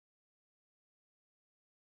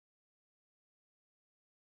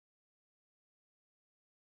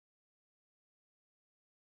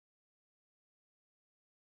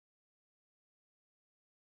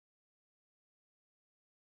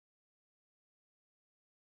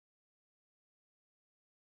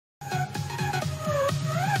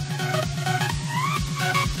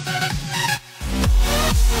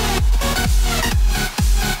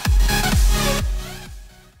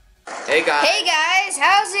Hey guys,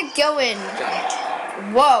 how's it going?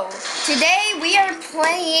 Whoa, today we are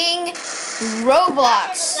playing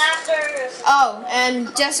Roblox. Oh,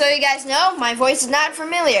 and just so you guys know, my voice is not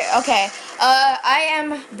familiar. Okay, I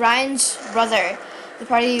am Bryan's brother. The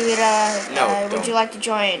party would you like to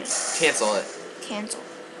join? Cancel it. Cancel.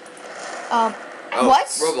 What?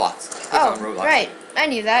 Roblox. Oh, Roblox. Right. I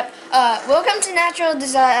knew that. Welcome to Natural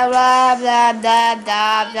Design. Blah blah blah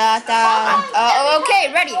blah blah blah.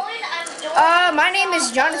 Okay, ready. My name is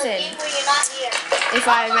Jonathan. If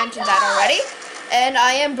I mentioned that already, and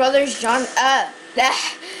I am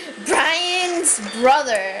Bryan's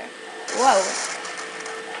brother. Whoa.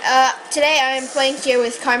 Today I am playing here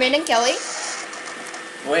with Carmen and Kelly.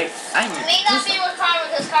 Wait, I may not be with Carmen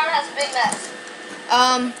because Carmen has a big mess.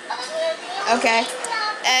 Okay.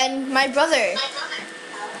 And my brother.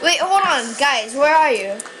 Wait, hold on, guys. Where are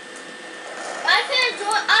you?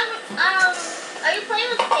 Are you playing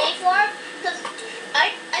with feautres? Because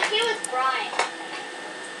I'm here with Bryan.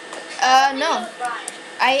 No.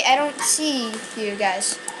 I don't see you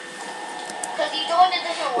guys. Because you joined a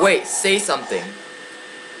different one. Wait, say something.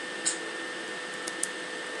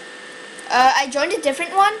 I joined a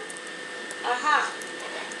different one?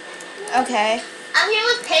 Okay. I'm here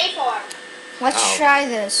with feautres. Let's try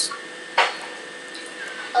this.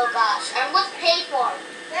 Oh gosh, I'm with feautres.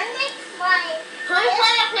 Let me play. Can we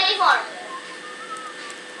play a feautres?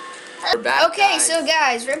 We're back, Okay, guys. so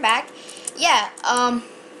guys, we're back. Yeah,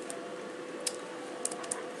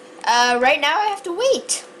 right now I have to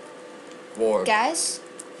wait. War. Guys.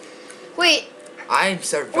 Wait. I'm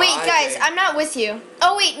surviving. Wait, guys, I'm not with you.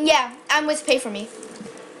 Oh, wait, yeah, I'm with Pay For Me.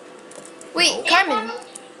 Wait, No. Carmen.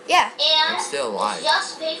 Yeah. And I'm still alive.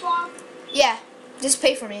 Just feautres? Yeah, just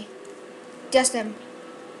Pay For Me. Just him.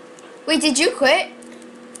 Wait, did you quit?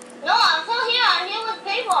 No, I'm still here. I'm here with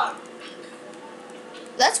feautres.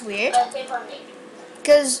 That's weird. Pay For Me.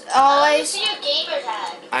 Because I always... see your gamer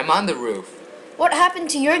tag. I'm on the roof. What happened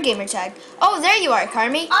to your gamer tag? Oh, there you are,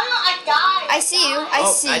 Carmi. Oh no, I died. I see you. I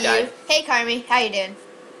see I you. died. Hey, Carmi. How you doing?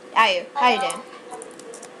 How you doing?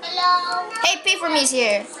 Hello. Hey, Pay For Me's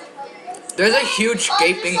here. There's a huge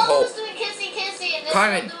gaping hole. Doing kissy and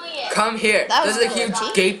Carmen, doing it. come here. That There's was a huge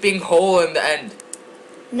glitchy. gaping hole in the end.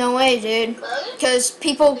 No way, dude. Because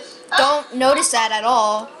people don't notice that at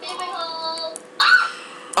all.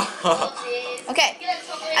 Okay,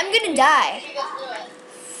 I'm gonna die.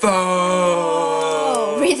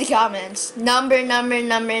 Oh, read the comments. Number.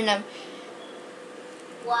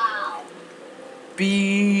 Wow. B.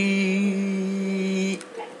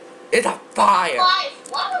 It's a fire.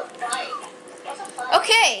 What a fight. What's a fight?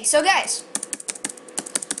 Okay, so guys,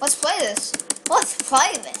 let's play this. Let's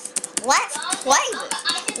play this. Let's play this.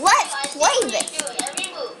 Let's play this. Every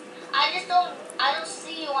move. I don't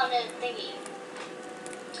see you on the thingy.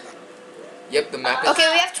 Yep, the map is. Okay,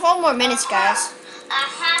 we have 12 more minutes, guys.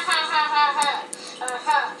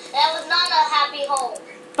 That was not a happy hole.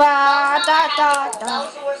 Ba da That da da.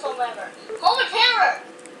 was the worst hole ever. Hole of terror.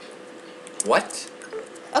 What?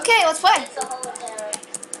 Okay, let's play. It's a hole of terror.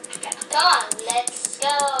 Come on, let's go.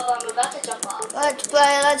 I'm about to jump off. Let's play.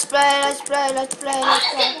 I'm just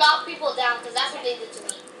gonna knock people down because that's what they did to me.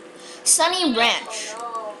 Sunny Ranch.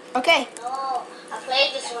 Oh Okay, no. I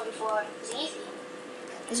played this one before. It's easy.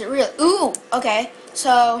 is it real? Ooh, okay.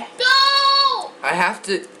 So, No! I have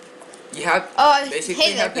to. You have. oh, Basically, hey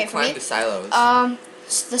you there, have Pay to For Me. climb the silos.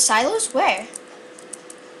 The silos? Where?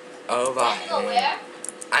 Over Let's go here. where?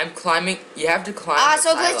 I'm climbing. You have to climb. Ah, the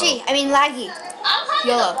so silo. glitchy. I mean laggy. I'm climbing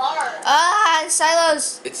YOLO. the bar. Ah,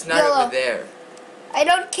 silos. It's not YOLO. over there. I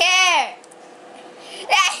don't care.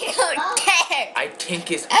 I don't care. I think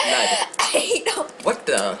it's blood. I don't. What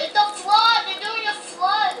the? It's a flood. They're doing a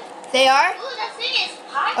flood. They are? Ooh, that thing is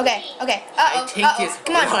hot. Okay. I think it's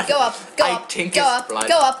Come on, blood. go up. Go I up. think Go it's up. blood.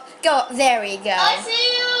 Go up. Go up. There we go. I see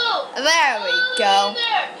you. There we go.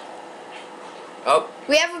 There. Oh,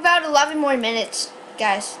 We have about 11 more minutes,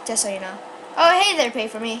 guys, just so you know. Oh, hey there, Pay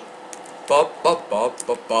For Me. bop bop bop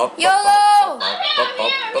bop bop. YOLO! I'm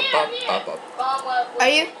here. Are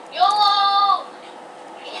you? YOLO.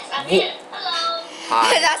 Yes, I'm here. Hello.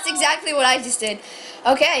 Hi. That's exactly what I just did.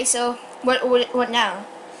 Okay, so what now?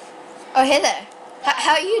 Oh, hey there.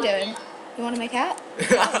 How you doing? You want to make out?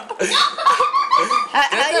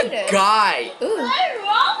 How you There's doing? a guy. Ooh. What's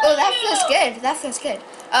wrong with Oh, that you? feels good. That feels good.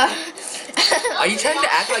 Are you trying to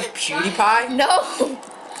act like PewDiePie? No.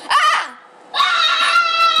 Ah!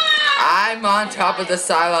 I'm on top of the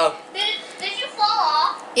silo. Did you fall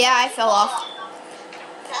off? Yeah, I fell off.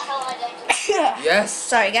 That's how I died too. Yes.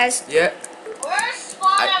 Sorry, guys. Yeah. Worst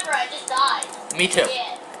spawn ever. I just died. Me too.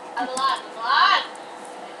 Yeah. I'm alive. I'm alive.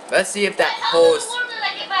 Let's see if that How hole much is. more did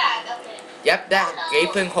I get back? Okay. Yep, that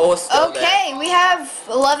gaping hole is still there. Okay, we have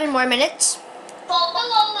 11 more minutes. Lo lo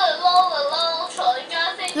lo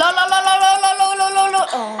lo lo lo lo lo lo lo.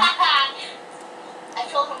 Oh. I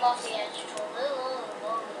told him off the edge.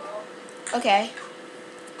 Okay.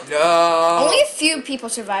 No. Only a few people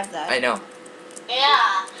survived that. I know.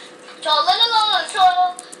 Yeah.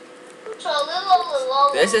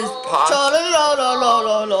 This is pop. Lo lo lo lo lo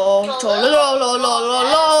lo lo. Lo lo lo lo lo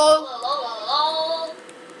lo.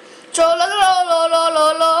 Lo lo lo lo lo lo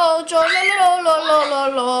lo. Lo lo lo lo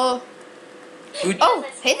lo. Oh,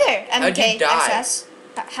 hey there, How'd you die? MKSS.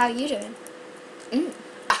 How you doing?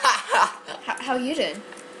 How you doing?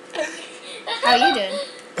 How you doing?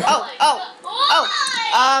 Oh.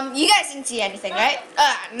 You guys didn't see anything, right?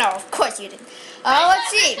 No, of course you didn't. Let's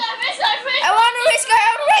see. I want a race car. I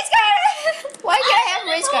want a race car. Why can't I have a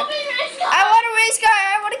race car? I want a race car.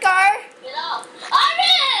 I want a car.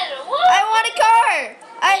 I want a car.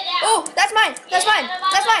 Oh, that's mine. That's mine.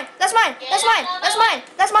 That's mine. That's mine. That's mine. That's mine.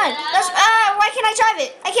 That's mine. Why can't I drive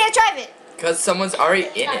it? I can't drive it. Because someone's already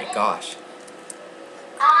in it. Gosh.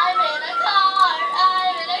 I'm in a car.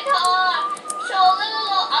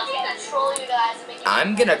 I'm gonna troll you guys and make you.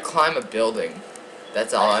 I'm gonna climb a building.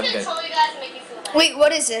 That's all I'm gonna. Troll you guys and make you feel bad. Wait,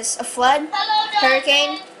 what is this? A flood? Hello,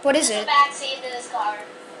 Hurricane? What is There's it? a backseat to this car.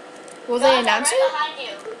 Will they announce right it? behind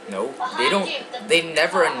you. No, they don't. They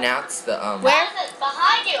never announce the Where? Jonathan,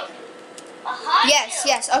 behind you. Behind Yes,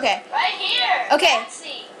 you. yes. Okay. Right here. Okay.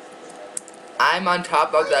 Backseat. I'm on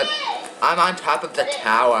top of the. I'm on top of the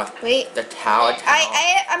tower. Wait. The tower.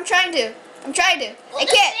 I'm trying to. I can't. Stand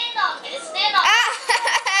on it. Stand on it.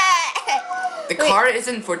 The car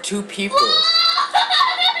isn't for two people.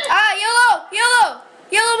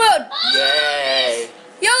 Yellow mode. Yay!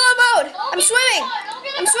 Yellow mode. Don't I'm get swimming. caught. Don't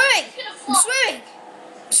get I'm caught. swimming. It's gonna I'm flop.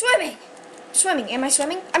 swimming. Swimming. Am I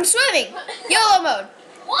swimming? I'm swimming. Yellow mode.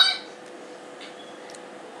 What?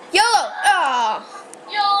 Yellow. Oh.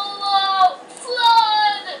 YOLO!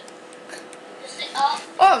 Flood!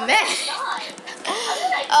 Oh man.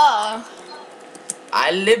 Oh.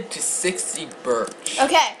 I live to 60 birch.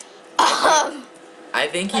 Okay. I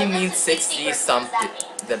think he means 60 something.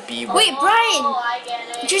 The B word. Wait, Bryan. I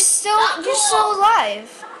get it. You're still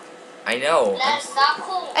alive. I know. That's not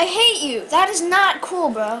cool. I hate you. That is not cool,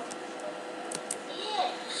 bro.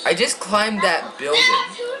 Yes. I just climbed that building. There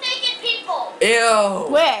are 2 naked people. Ew.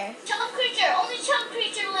 Where? Chunk creature. Only chunk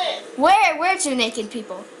creature live. Where 2 naked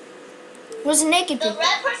people? Where's the naked The people?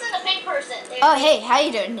 red person, the pink person. They're Oh, hey, how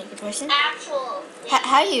you doing, naked person? actual.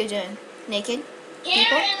 How you doing, naked? Here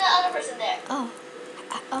people? and the other person there. Oh.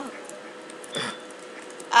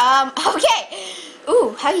 Okay.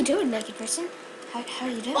 Ooh, how you doing, naked person? How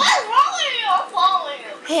you doing? What's wrong with you? I'm following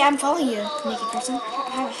you. Hey, I'm following you, naked person.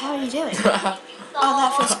 How are you doing? Oh,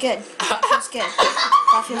 that feels good. That feels good.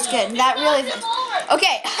 That feels good. That really feels.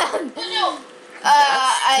 Okay.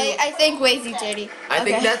 I think way too dirty. I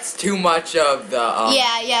think that's too much of the.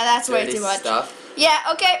 Yeah, that's way dirty too much. Stuff.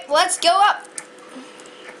 Yeah. Okay. Let's go up.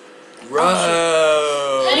 Bro.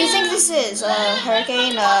 What do you think this is? A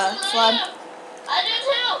hurricane? A flood? I do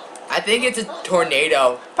too. I think it's a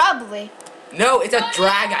tornado. Probably. No, it's a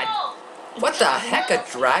dragon. What the heck, a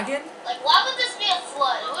dragon? Like, why would this be a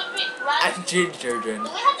flood? It would be right. A ginger. Do we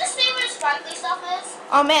have to stay where sparkly stuff is?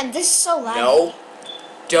 Oh man, this is so loud. No,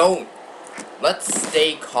 don't. Let's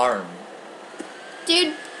stay calm.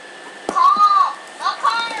 Dude. Calm, not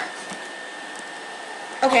calm.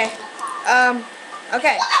 Okay.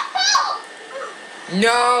 Okay. What the hell?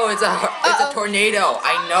 No, it's a tornado.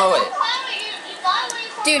 I know it.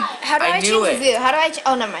 Dude, how do I change knew the it. view? How do I?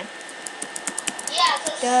 Oh, never mind.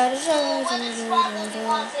 Yeah, so when it's sparkly, you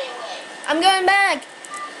want to stay away. I'm going back.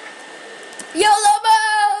 YOLO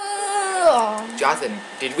mode. Jonathan,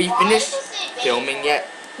 did we finish filming yet?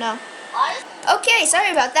 No. Okay,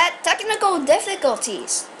 sorry about that. Technical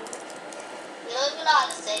difficulties. You don't even know how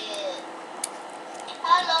to say it.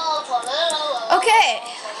 Hello, Okay.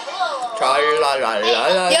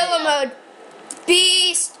 Tra-la-la-la-la. YOLO mode.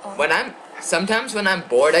 Beast. Sometimes when I'm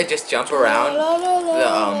bored, I just jump around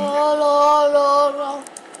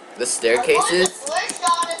the staircases. Where's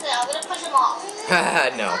Jonathan? I'm gonna push him off.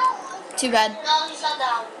 No. Too bad. No, he's not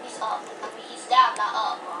down. He's up. I mean, he's down, not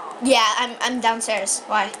up. Yeah, I'm downstairs.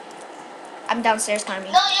 Why? I'm downstairs,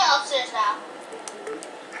 Carmen. No, you're upstairs now.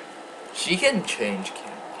 She can change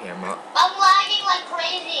camera. I'm lagging like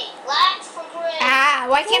crazy. Lags for crazy. Ah,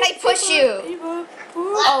 why can't I push you? Lag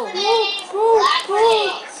for days. Lag for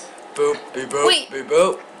days. Boop, beep, boop, Wait. beep,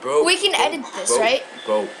 boop, boop, We can edit this, boop, right?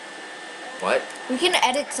 Boop. What? We can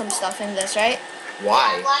edit some stuff in this, right?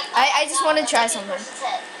 Why? I just want to try something.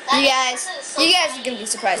 You guys are gonna be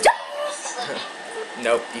surprised.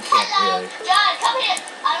 Nope, you can't really. John, come here.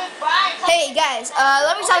 Bryan, come Hey guys,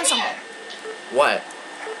 let me tell you something. What?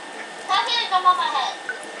 Come here and jump on my head.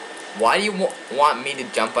 Why do you want me to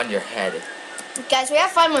jump on your head? Guys, we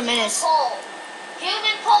have 5 more minutes. Pole.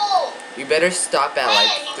 Human pole. You better stop at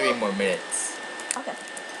like 3 more minutes. Okay.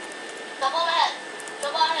 Jump on my head.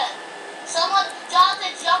 Jump on my head. Someone,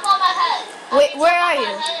 Jonathan, jump on my head. Wait, where are you?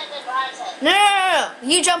 Jump on my head and then Bryan's head. No.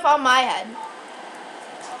 You jump on my head.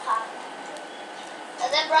 Okay. And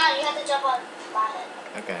then Bryan, you have to jump on my head.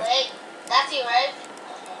 Okay. Wait, that's you, right?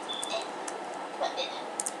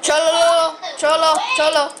 Cholo.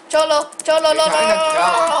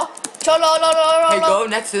 Hey, go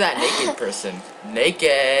next to that naked person.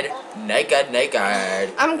 Naked.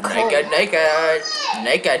 I'm cold. Naked.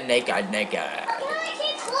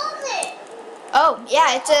 Oh,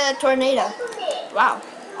 yeah, it's a tornado. Wow.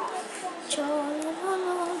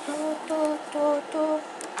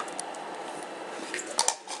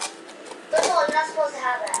 You're not supposed to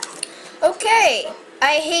have that. Okay.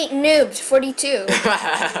 I hate noobs, 42. 2. What the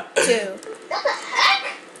heck?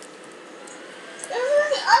 This is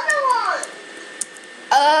the other one.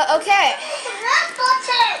 Okay. It's the red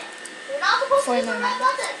button. You're not supposed to use the 49. red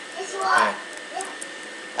button. Yes, you are.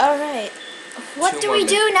 Alright. What 2 do more we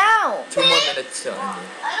do now? 2 more minutes till ending.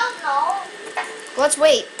 I don't know. Let's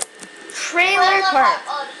wait. Trailer park.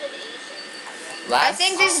 Oh, this is easy. I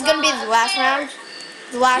think this is gonna be the last round.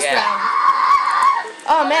 The last Yeah. round.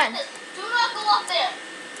 Oh man. Do not go up there.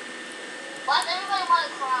 Why does everybody want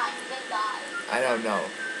to climb? You're gonna die. I don't know.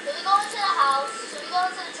 Should we go into the house? Should we go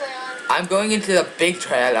into the trailer? I'm going into the big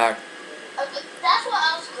trailer. That's where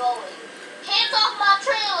I was going. Hands off my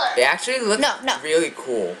trailer. It actually looks No. really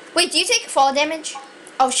cool. Wait, do you take fall damage?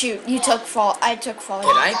 Oh shoot, you took fall. I took fall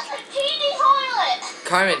Can damage. I? That's a teeny toilet.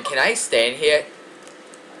 Carmen, can I stand here?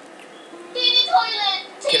 Teeny toilet.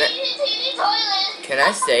 Can I- Teeny toilet. Can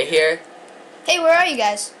I stay here? Hey, where are you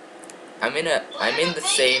guys? I'm in the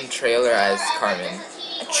same trailer as Carmen.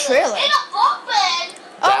 A trailer? In a bunk bed.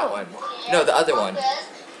 That Oh. one. No, the other one.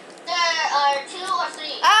 There are 2 or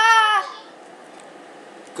 3. Ah!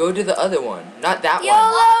 Go to the other one. Not that one.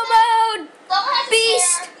 YOLO mode! Someone has to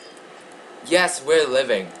Beast! share. Yes, we're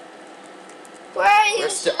living. Where are you? We're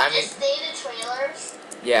still. I mean, Just stay in the trailers.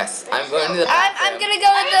 yes. I'm going to the I'm bathroom. gonna go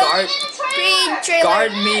with the Guard- green trailer.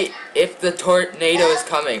 Guard me if the tornado is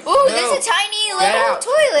coming. Ooh, No. there's a tiny Get little out.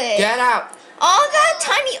 toilet. Get out. Oh, that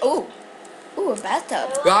tiny. Ooh, a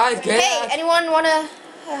bathtub. Guys, get Hey, out. anyone wanna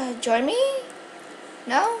join me?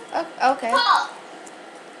 No? Oh, okay. Come.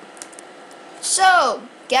 So,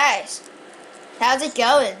 guys, how's it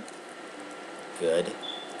going? Good.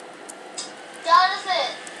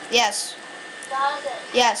 Jonathan. Yes. Jonathan.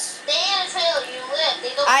 Yes. Stay in the trailer. You live.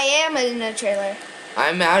 They don't. I am in a trailer.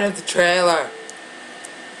 I'm out of the trailer.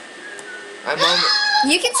 I'm on.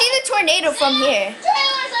 You can see the tornado from here.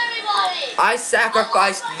 Trailers, everybody. I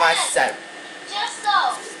sacrificed myself. Just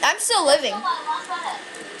so. I'm still living. Come on, watch my head.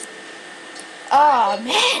 Oh, man.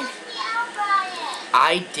 Let me out, Bryan.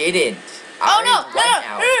 I didn't. Oh, I no. went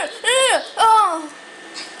out.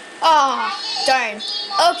 Oh, darn.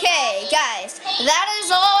 Okay, guys, that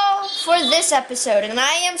is all for this episode, and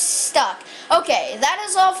I am stuck. Okay, that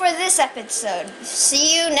is all for this episode.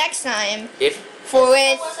 See you next time If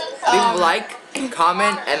with leave a like,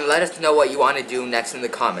 comment, and let us know what you want to do next in the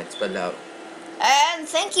comments below. and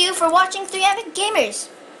thank you for watching 3 Avid Gamers.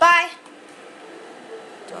 Bye.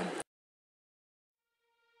 Done.